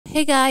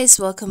Hey guys,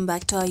 welcome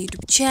back to our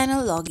YouTube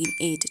channel Login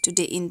 8.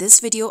 Today in this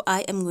video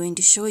I am going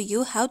to show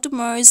you how to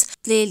merge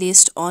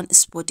playlist on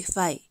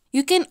Spotify.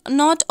 You can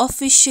not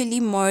officially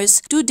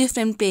merge two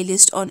different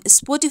playlists on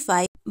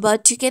Spotify,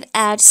 but you can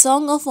add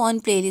song of one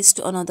playlist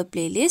to another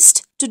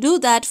playlist. To do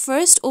that,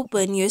 first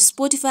open your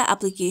Spotify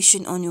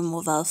application on your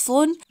mobile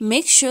phone.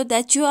 Make sure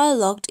that you are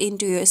logged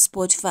into your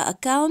Spotify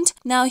account.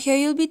 Now here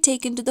you'll be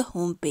taken to the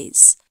home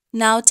page.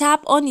 Now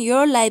tap on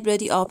your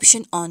library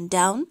option on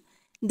down.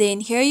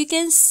 Then here you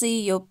can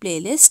see your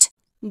playlist.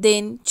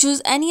 Then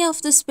choose any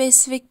of the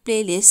specific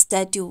playlists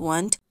that you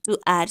want to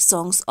add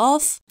songs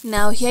of.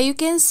 Now here you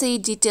can see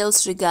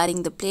details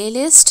regarding the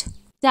playlist.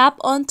 Tap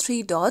on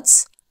three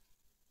dots.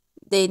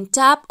 Then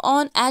tap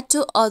on add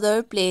to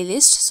other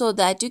playlist so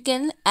that you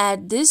can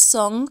add this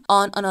song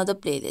on another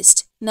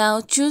playlist.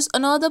 Now choose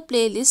another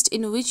playlist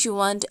in which you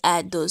want to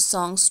add those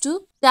songs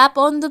to. Tap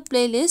on the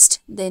playlist,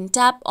 then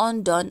tap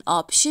on done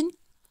option.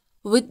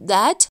 With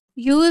that,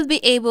 you will be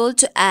able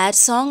to add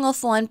song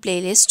of one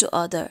playlist to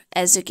other.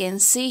 As you can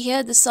see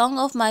here, the song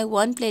of my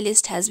one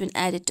playlist has been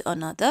added to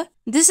another.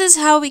 This is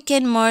how we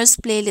can merge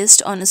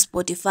playlist on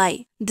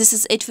Spotify. This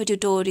is it for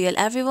tutorial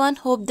everyone.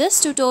 Hope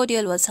this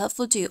tutorial was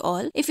helpful to you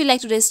all. If you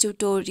like today's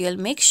tutorial,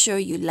 make sure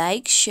you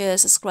like, share,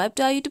 subscribe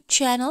to our YouTube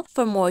channel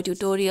for more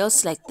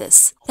tutorials like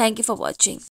this. Thank you for watching.